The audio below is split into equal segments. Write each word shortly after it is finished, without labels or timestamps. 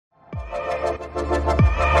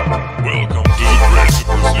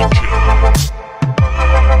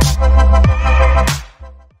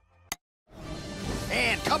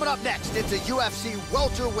it's a UFC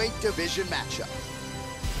welterweight division matchup.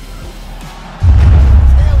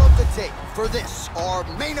 Tail of the tape for this, our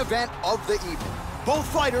main event of the evening. Both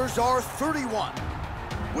fighters are 31,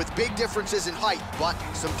 with big differences in height, but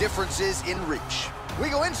some differences in reach. We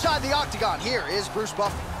go inside the octagon. Here is Bruce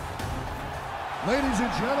Buffer. Ladies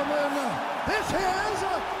and gentlemen, this is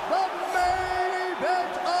the main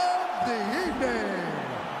event of the evening.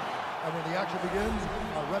 And when the action begins,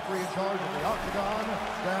 our referee in charge of the octagon,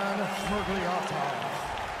 Dan Smirgliata.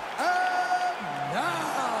 And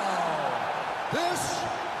now, this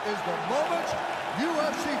is the moment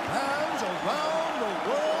UFC fans around the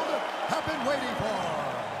world have been waiting for.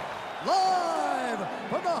 Live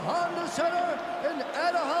from the Honda Center in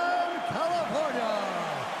Anaheim, California.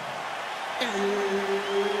 It's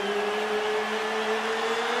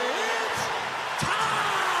time!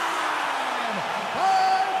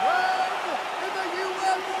 My friend in the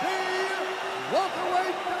UFC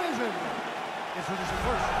welterweight division. Introducing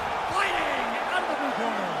first, fighting out of the blue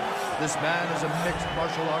corner. This man is a mixed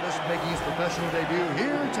martial artist making his professional debut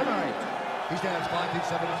here tonight. He stands 5 feet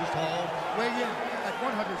 7 inches tall, weighing in at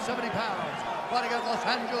 170 pounds, fighting out of Los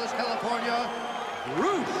Angeles, California,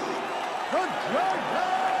 Bruce the Dragon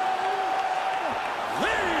Lee!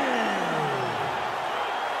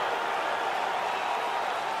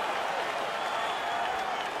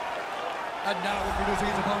 And now introducing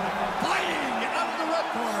his opponent, fighting out of the red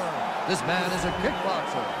corner. This man is a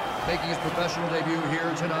kickboxer, making his professional debut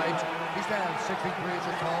here tonight. He stands 6 feet 3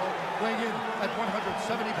 inches tall, weighing in at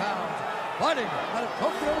 170 pounds, fighting out of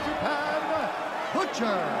Tokyo, Japan,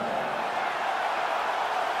 Butcher.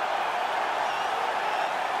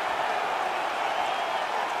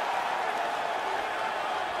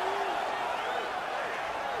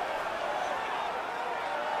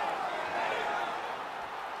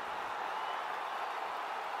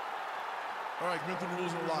 All right, commit to the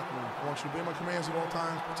rules in the locker room. I want you to obey my commands at all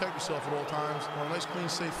times, protect yourself at all times. I want a nice, clean,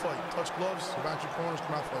 safe fight. Touch gloves, go back to your corners,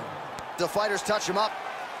 come out fighting. The fighters touch him up.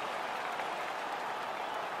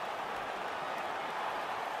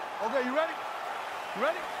 Okay, you ready? You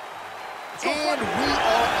ready? And we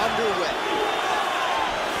are underway.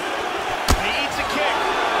 He eats a kick.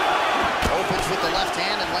 Opens with the left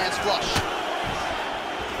hand and lands flush.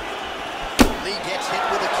 Lee gets hit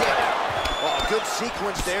with a kick. Oh, good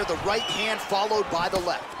sequence there. The right hand followed by the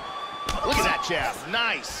left. Look at that jab.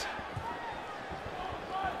 Nice.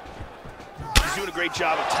 He's doing a great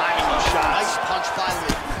job of timing those shots. Nice punch by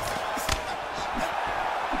Lee.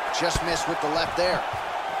 Just missed with the left there.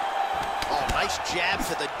 Oh, nice jab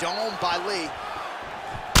to the dome by Lee.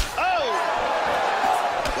 Oh!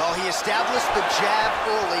 Well, he established the jab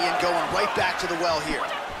early and going right back to the well here.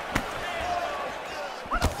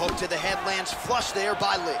 Hook to the head lands flush there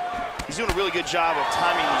by Lee. He's doing a really good job of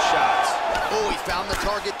timing these shots. Oh, he found the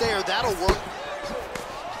target there. That'll work.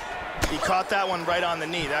 He caught that one right on the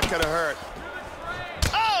knee. That could have hurt.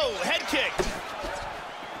 Oh, head kick.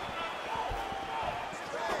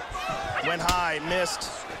 Went high, missed.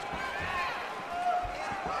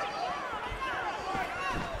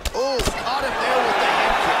 Oh, caught him there with the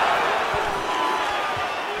head kick.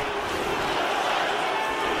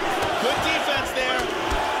 Good defense there.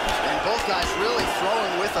 And both guys really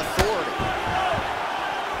throwing with authority.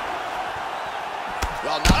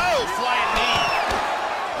 Well, now, oh, flying knee.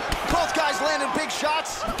 Both guys landing big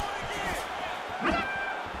shots.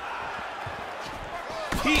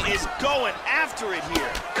 He is going after it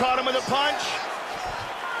here. Caught him with a punch.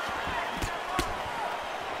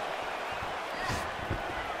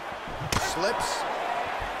 Slips.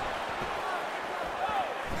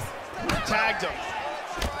 Tagged him.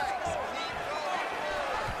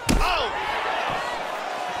 Oh!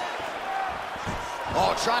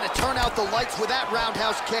 Oh, trying to turn out the lights with that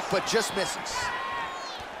roundhouse kick, but just misses.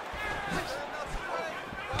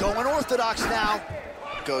 Going orthodox now.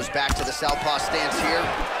 Goes back to the southpaw stance here.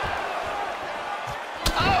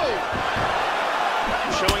 Oh!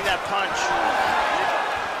 Showing that punch.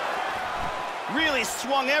 Really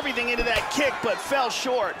swung everything into that kick, but fell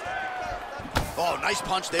short. Oh, nice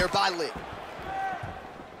punch there by Lee.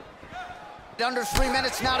 Under 3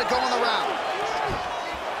 minutes now to go in the round.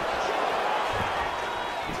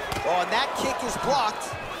 Oh, and that kick is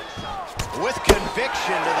blocked with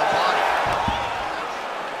conviction to the body.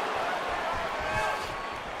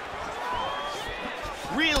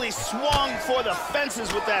 Really swung for the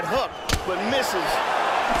fences with that hook, but misses.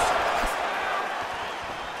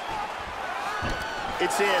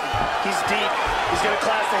 It's in. He's deep. He's going to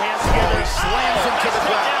clasp the hands together. He slams him to the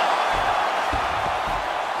ground.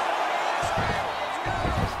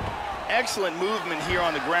 Excellent movement here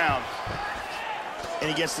on the ground. And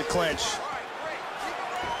he gets the clinch.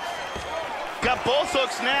 Got both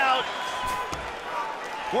hooks now.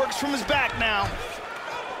 Works from his back now.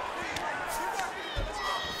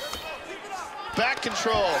 Back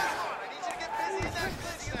control.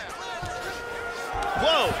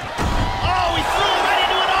 Whoa. Oh, he threw him right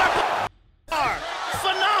into an arm.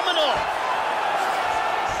 Phenomenal.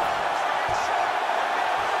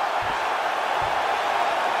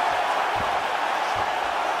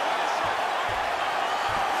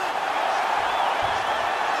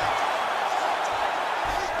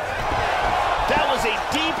 That was a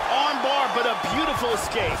deep arm bar, but a beautiful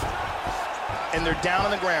escape. And they're down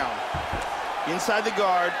on the ground. Inside the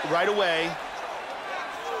guard, right away.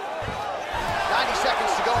 90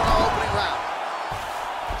 seconds to go in our opening round.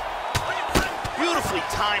 Beautifully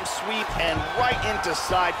timed sweep and right into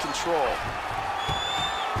side control.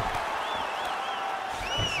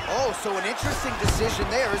 Oh, so an interesting decision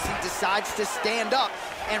there as he decides to stand up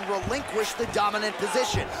and relinquish the dominant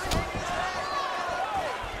position.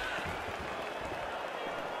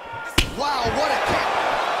 Wow, what a kick.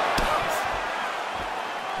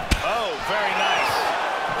 Oh, very nice.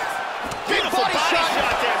 Beautiful body shot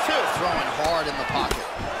there, too. Throwing hard in the pocket.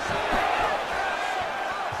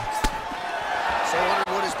 So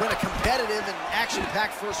under what has been a competitive and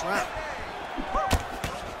action-packed first round.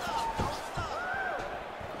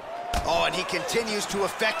 Oh, and he continues to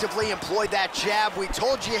effectively employ that jab. We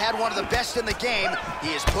told you he had one of the best in the game.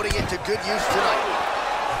 He is putting it to good use tonight.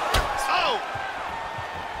 Oh!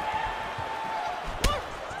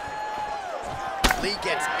 Lee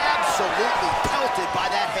gets absolutely pelted by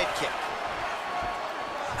that head kick.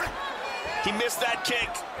 He missed that kick.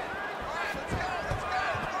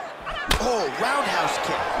 Oh, roundhouse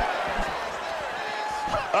kick.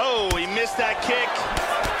 Oh, he missed that kick.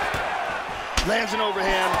 Lands an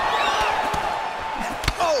overhand.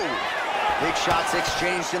 Oh! Big shots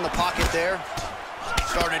exchanged in the pocket there.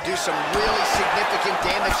 Starting to do some really significant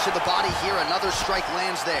damage to the body here. Another strike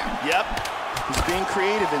lands there. Yep. He's being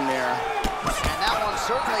creative in there. And that one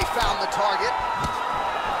certainly found the target.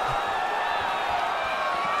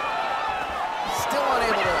 Still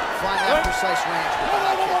unable to find that precise range with the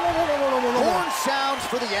high kick. Horn sounds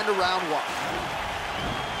for the end of round one.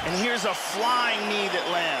 And here's a flying knee that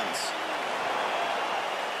lands.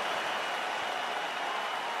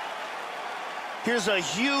 Here's a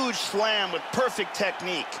huge slam with perfect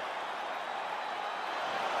technique.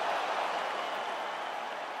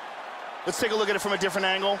 Let's take a look at it from a different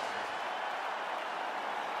angle.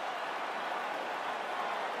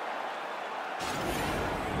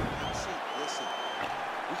 Listen,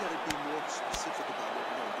 we got to be more specific about what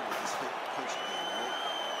we're going to do with this hit punch game, right?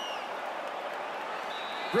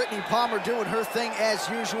 Brittany Palmer doing her thing as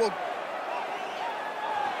usual.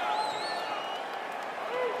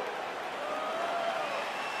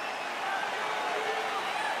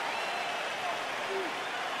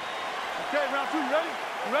 Okay, round two, you ready?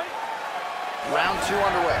 You ready? Round two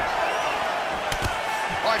underway.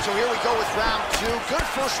 All right, so here we go with round two. Good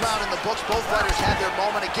first round in the books. Both fighters had their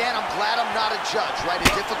moment. Again, I'm glad I'm not a judge, right?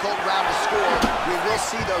 A difficult round to score. We will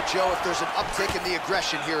see, though, Joe, if there's an uptick in the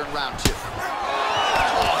aggression here in round two.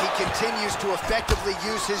 Oh, he continues to effectively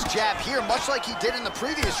use his jab here, much like he did in the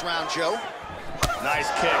previous round, Joe. Nice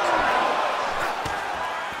kick.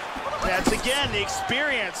 That's, again, the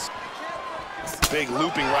experience. Big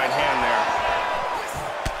looping right hand there.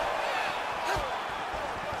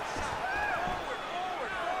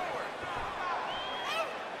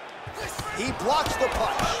 He blocks the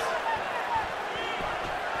punch.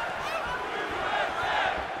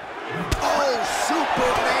 Oh,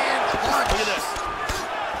 Superman punch. Look at this.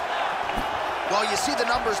 Well, you see the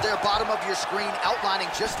numbers there, bottom of your screen, outlining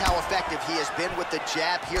just how effective he has been with the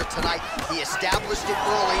jab here tonight. He established it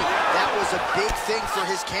early. That was a big thing for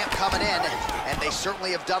his camp coming in, and they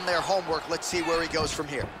certainly have done their homework. Let's see where he goes from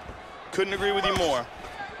here. Couldn't agree with you more.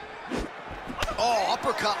 Oh,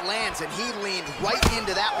 uppercut lands, and he leaned right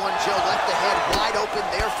into that one, Joe. Left the head wide open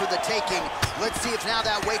there for the taking. Let's see if now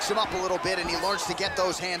that wakes him up a little bit and he learns to get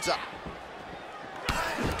those hands up.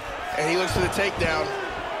 And he looks for the takedown.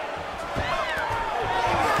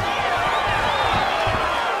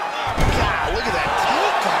 God, look at that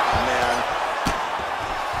takedown,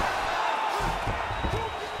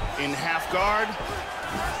 man. In half guard.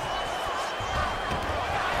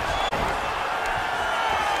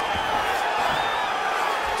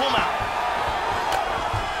 Full mount.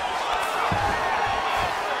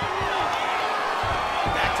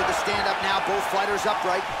 Back to the stand-up now, both fighters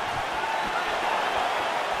upright.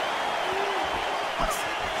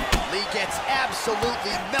 Lee gets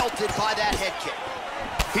absolutely melted by that head kick.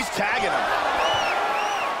 He's tagging him.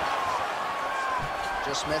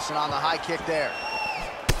 Just missing on the high kick there.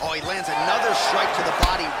 Oh, he lands another strike to the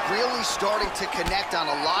body, really starting to connect on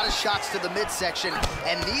a lot of shots to the midsection,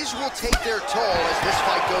 and these will take their toll as this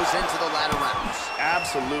fight goes into the latter rounds.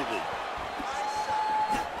 Absolutely.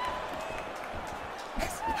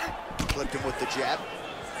 Flipped him with the jab.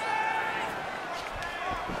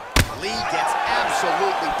 Lee gets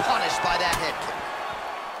absolutely punished by that head kick.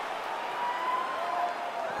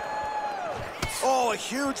 Oh, a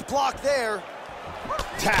huge block there.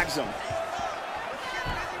 Tags him.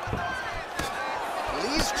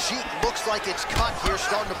 Lee's cheek looks like it's cut here,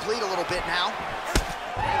 starting to bleed a little bit now.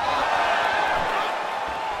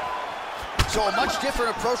 So a much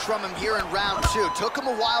different approach from him here in round 2. Took him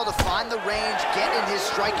a while to find the range, get in his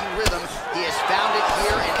striking rhythm. He has found it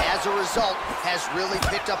here, and as a result, has really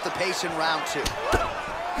picked up the pace in round 2.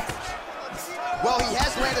 Well, he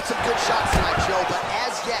has landed some good shots tonight, Joe, but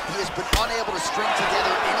as yet, he has been unable to string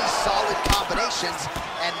together any solid combinations,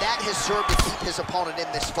 and that has served to keep his opponent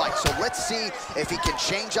in this fight. So let's see if he can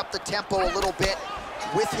change up the tempo a little bit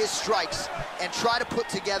with his strikes and try to put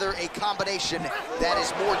together a combination that is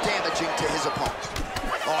more damaging to his opponent.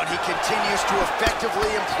 Oh, and he continues to effectively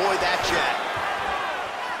employ that jab.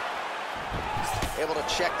 Able to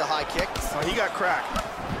check the high kick. Oh, he got cracked.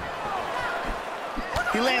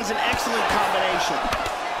 He lands an excellent combination.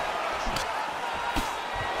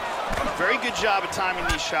 Very good job of timing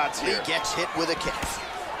these shots here. Lee gets hit with a kick.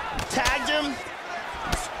 Tagged him.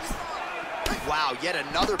 Wow, yet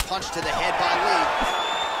another punch to the head by Lee.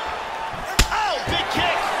 Oh, big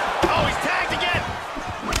kick. Oh, he's tagged again.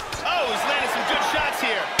 Oh, he's landing some good shots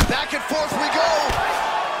here. Back and forth we go.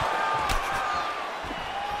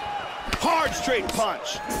 Hard straight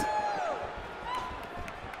punch.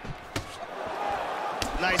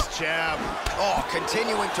 Nice jab. Oh,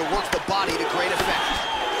 continuing to work the body to great effect.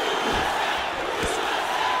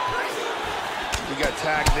 We got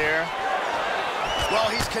tagged there. Well,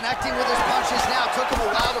 he's connecting with his punches now. Took him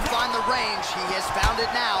a while to find the range. He has found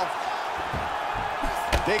it now.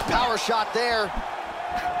 Big power shot there.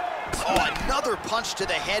 Oh, another punch to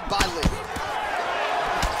the head by Lee.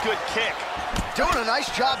 Good kick. Doing a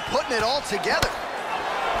nice job putting it all together.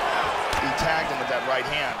 He tagged him with that right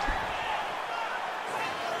hand.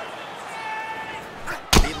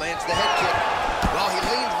 He lands the head kick. Well, he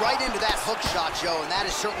leaned right into that hook shot, Joe, and that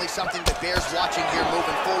is certainly something that bears watching here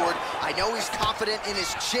moving forward. I know he's confident in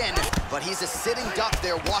his chin, but he's a sitting duck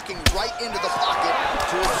there, walking right into the pocket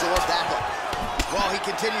to absorb that hook. Well, he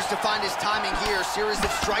continues to find his timing here. Series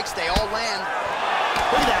of strikes, they all land.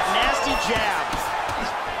 Look at that nasty jab.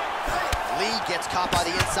 Lee gets caught by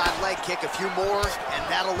the inside leg kick. A few more, and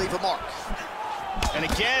that'll leave a mark. And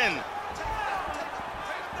again.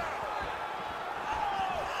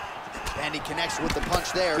 And he connects with the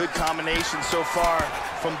punch there. Good combination so far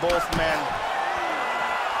from both men.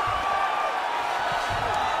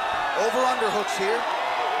 Over underhooks here.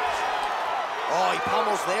 Oh, he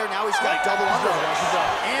pummels there. Now he's got double underhooks.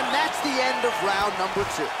 And that's the end of round number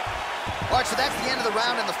 2. All right, so that's the end of the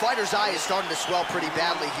round, and the fighter's eye is starting to swell pretty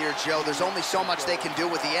badly here, Joe. There's only so much they can do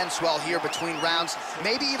with the end swell here between rounds.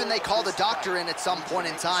 Maybe even they call the doctor in at some point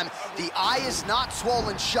in time. The eye is not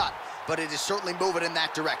swollen shut, but it is certainly moving in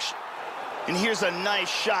that direction. And here's a nice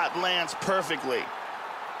shot, lands perfectly.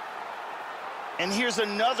 And here's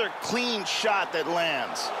another clean shot that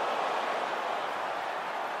lands.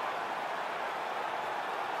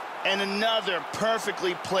 And another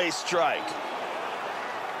perfectly placed strike.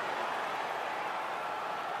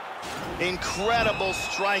 Incredible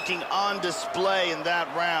striking on display in that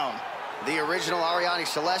round. The original Ariane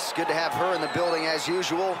Celeste, good to have her in the building as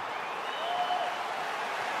usual.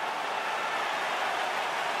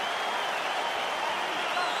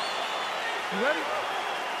 You ready?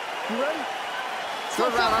 You ready?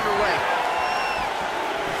 Third round underway.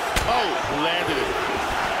 Oh, landed it.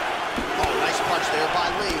 Oh, nice punch there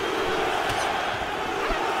by Lee.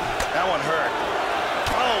 That one hurt.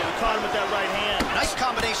 Oh, we caught him with that right hand. Nice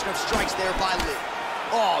combination of strikes there by Lee.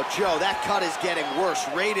 Oh, Joe, that cut is getting worse.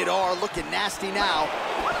 Rated R, looking nasty now.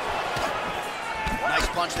 Nice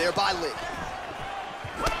punch there by Lee.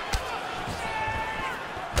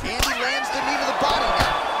 And he lands the knee to the body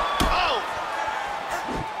now.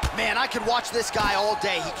 Man, I could watch this guy all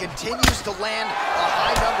day. He continues to land a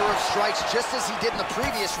high number of strikes, just as he did in the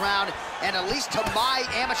previous round. And at least to my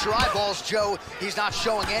amateur eyeballs, Joe, he's not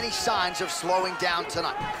showing any signs of slowing down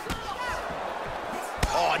tonight.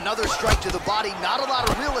 Oh, another strike to the body. Not a lot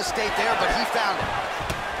of real estate there, but he found it.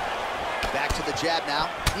 Back to the jab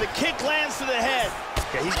now. And the kick lands to the head.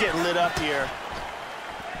 Okay, he's getting lit up here.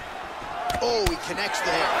 Oh, he connects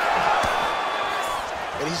there.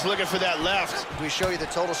 And he's looking for that left. Can we show you the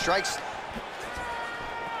total strikes?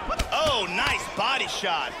 Oh, nice body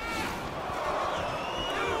shot.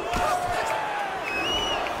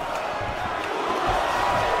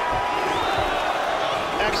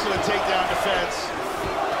 Excellent takedown defense.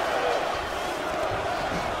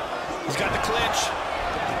 He's got the clinch.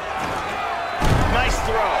 Nice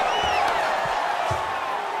throw.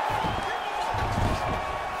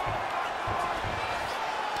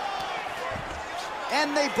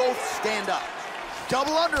 And they both stand up.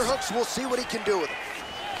 Double underhooks, we'll see what he can do with it.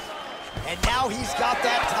 And now he's got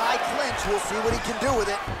that tie clinch. We'll see what he can do with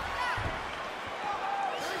it.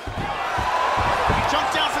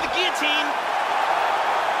 Jumped down for the guillotine.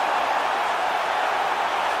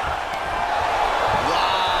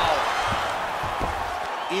 Wow.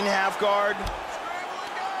 In half guard.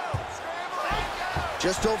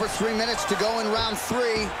 Just over 3 minutes to go in round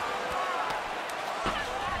 3.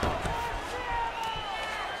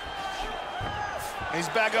 He's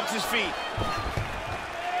back up to his feet.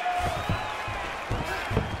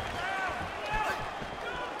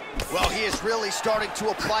 Well, he is really starting to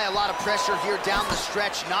apply a lot of pressure here down the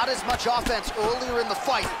stretch. Not as much offense earlier in the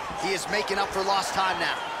fight. He is making up for lost time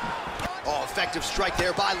now. Oh, effective strike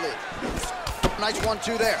there by Lee. Nice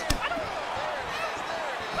 1-2 there.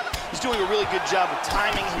 He's doing a really good job of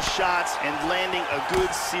timing his shots and landing a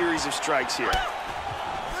good series of strikes here.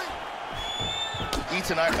 Eats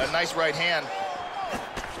a nice right hand.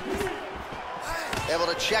 Able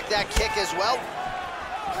to check that kick as well.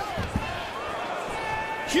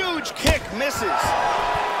 Huge kick, misses.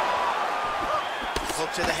 Hook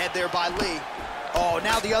to the head there by Lee. Oh,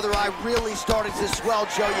 now the other eye really starting to swell,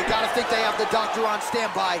 Joe. You gotta think they have the doctor on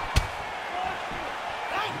standby.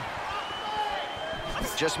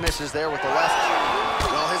 Just misses there with the left.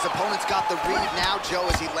 Well, his opponent's got the read now, Joe,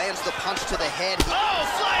 as he lands the punch to the head. Oh,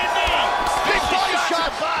 flying knee! Big body shot.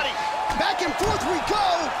 To the body. Back and forth we go.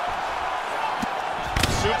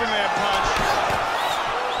 Superman punch.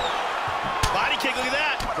 Body kick, look at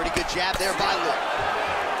that. Pretty good jab there by Lee.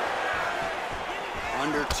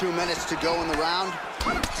 Under 2 minutes to go in the round.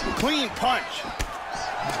 Clean punch.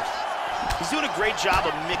 He's doing a great job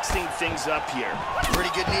of mixing things up here.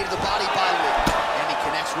 Pretty good knee to the body by Lee. And he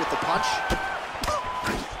connects with the punch.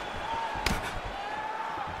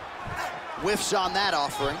 Whiffs on that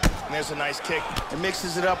offering. And there's a nice kick. And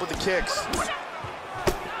mixes it up with the kicks.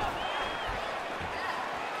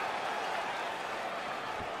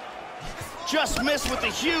 Just missed with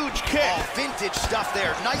a huge kick. Oh, vintage stuff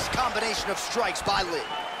there. Nice combination of strikes by Lee.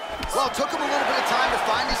 Well, it took him a little bit of time to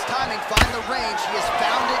find his timing, find the range. He has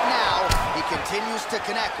found it now. He continues to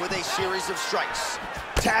connect with a series of strikes.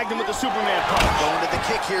 Tagged him with the Superman punch. Going to the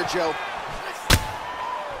kick here, Joe.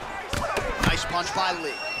 Nice punch by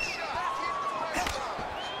Lee.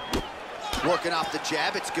 Working off the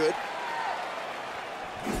jab, it's good.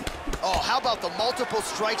 Oh, how about the multiple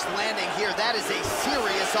strikes landing here? That is a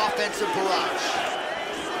serious offensive barrage.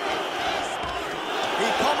 He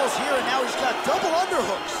pummels here, and now he's got double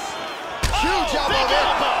underhooks. Huge elbow there.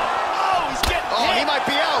 Oh, he's getting hit. He might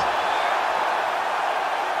be out.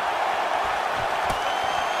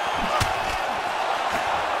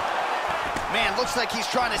 Man, looks like he's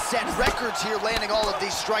trying to set records here, landing all of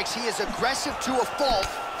these strikes. He is aggressive to a fault,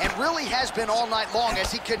 and really has been all night long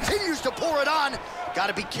as he continues to pour it on. Got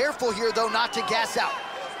to be careful here, though, not to gas out.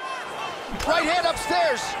 Right hand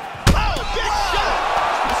upstairs. Oh, big shot.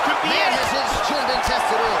 This could be Man it. has his chin been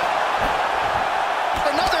tested early.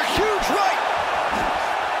 Another huge right.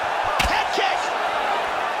 Head kick.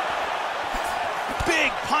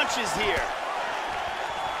 Big punches here.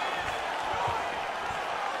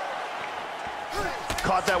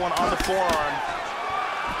 Caught that one on the forearm.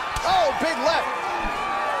 Oh, big left.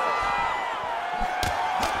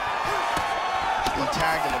 He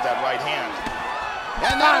tagged him with that right hand.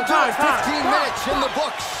 And that'll do it. 15 minutes in the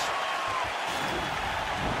books.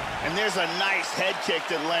 And there's a nice head kick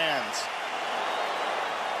that lands.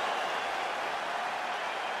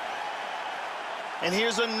 And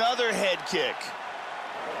here's another head kick.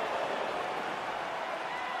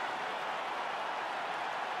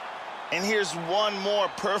 And here's one more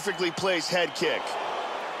perfectly placed head kick.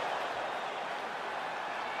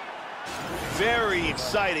 Very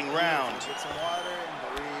exciting round. Get some water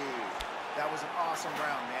and breathe. That was an awesome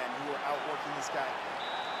round, man. You were outworking this guy.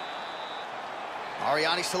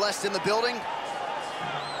 Ariane Celeste in the building.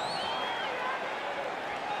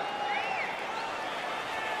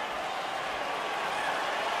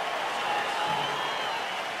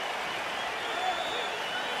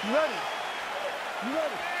 You ready? You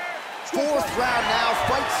ready? Fourth round now,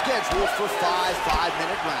 fight scheduled for 5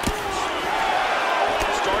 5-minute rounds.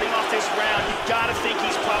 Starting off this round, you gotta think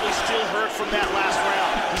he's probably still hurt from that last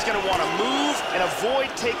round. He's going to want to move and avoid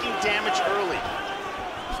taking damage early.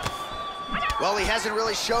 Well, he hasn't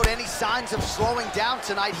really showed any signs of slowing down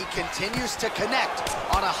tonight. He continues to connect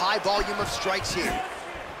on a high volume of strikes here.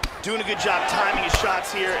 Doing a good job timing his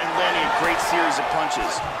shots here and landing a great series of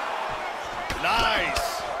punches.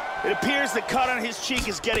 Nice. It appears the cut on his cheek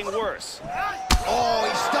is getting worse. Oh,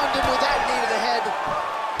 he stunned him with that knee to the head.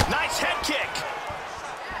 Nice head kick.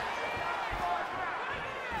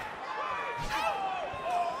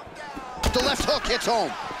 The left hook hits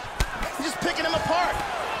home. He's just picking him apart.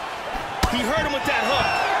 He hurt him with that hook.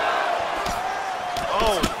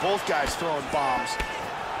 Oh, both guys throwing bombs.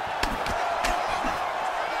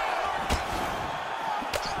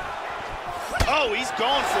 Oh, he's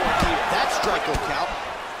going for it here. That strike will count.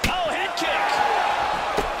 Oh, head kick.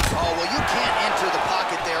 Oh, well, you can't enter the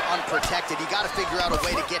pocket there unprotected. You got to figure out a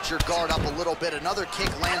way to get your guard up a little bit. Another kick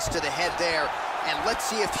lands to the head there. And let's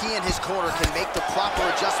see if he and his corner can make the proper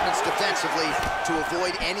adjustments defensively to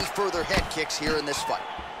avoid any further head kicks here in this fight.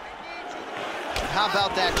 How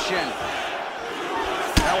about that shin?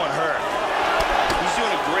 That one hurt. He's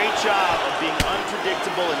doing a great job of being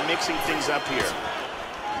unpredictable and mixing things up here.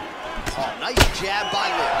 Oh, nice jab by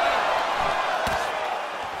Lee.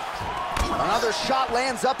 Another shot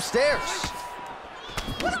lands upstairs.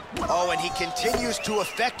 Oh, and he continues to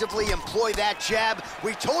effectively employ that jab.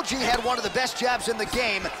 We told you he had one of the best jabs in the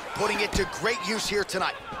game, putting it to great use here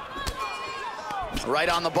tonight. Right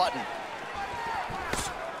on the button.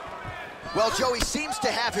 Well, Joe, he seems to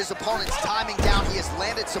have his opponent's timing down. He has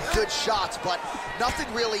landed some good shots, but nothing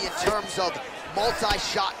really in terms of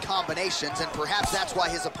multi-shot combinations, and perhaps that's why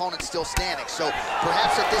his opponent's still standing. So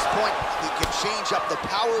perhaps at this point, he can change up the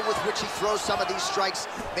power with which he throws some of these strikes,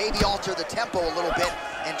 maybe alter the tempo a little bit,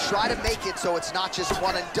 and try to make it so it's not just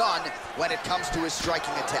one and done when it comes to his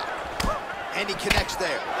striking attack. And he connects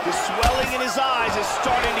there. The swelling in his eyes is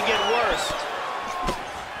starting to get worse.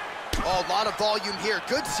 Oh, a lot of volume here.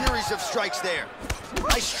 Good series of strikes there.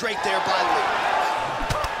 Nice straight there by Lee.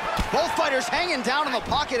 Both fighters hanging down in the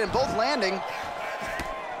pocket and both landing.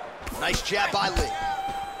 Nice jab by Lee.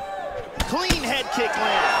 Clean head kick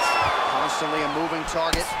lands. Constantly a moving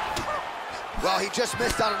target. Well, he just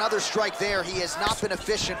missed on another strike there. He has not been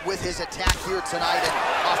efficient with his attack here tonight.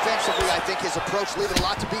 And offensively, I think his approach leaving a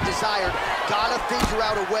lot to be desired. Gotta figure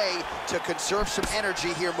out a way to conserve some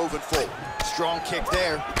energy here moving forward. Strong kick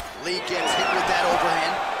there. Lee gets hit with that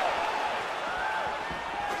overhand.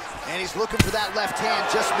 And he's looking for that left hand,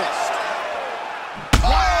 just missed.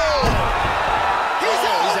 Oh! He's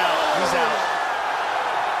out! He's out, he's out.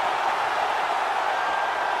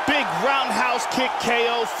 Big roundhouse kick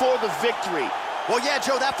KO for the victory. Well, yeah,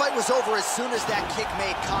 Joe, that fight was over as soon as that kick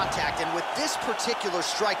made contact. And with this particular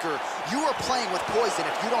striker, you are playing with poison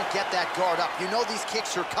if you don't get that guard up. You know these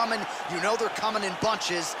kicks are coming. You know they're coming in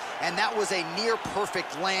bunches. And that was a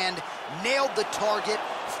near-perfect land. Nailed the target.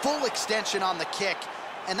 Full extension on the kick.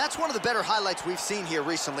 And that's one of the better highlights we've seen here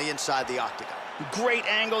recently inside the octagon. Great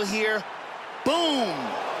angle here. Boom!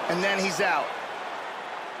 And then he's out.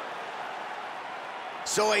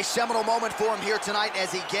 So a seminal moment for him here tonight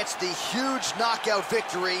as he gets the huge knockout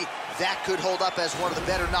victory. That could hold up as one of the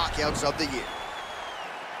better knockouts of the year.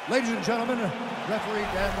 Ladies and gentlemen, referee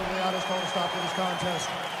Dan Liliana's called a stop to this contest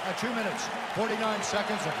at 2 minutes, 49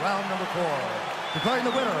 seconds of round number 4. Declaring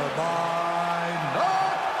the winner by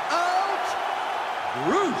knockout,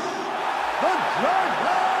 Bruce the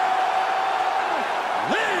Dragon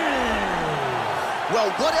Lee! Well,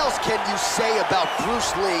 what else can you say about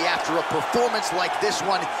Bruce Lee after a performance like this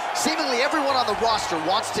one? Seemingly everyone on the roster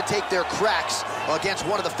wants to take their cracks against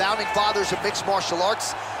one of the founding fathers of mixed martial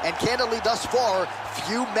arts, and candidly, thus far,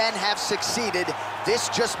 few men have succeeded. This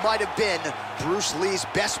just might have been Bruce Lee's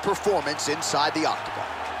best performance inside the octagon.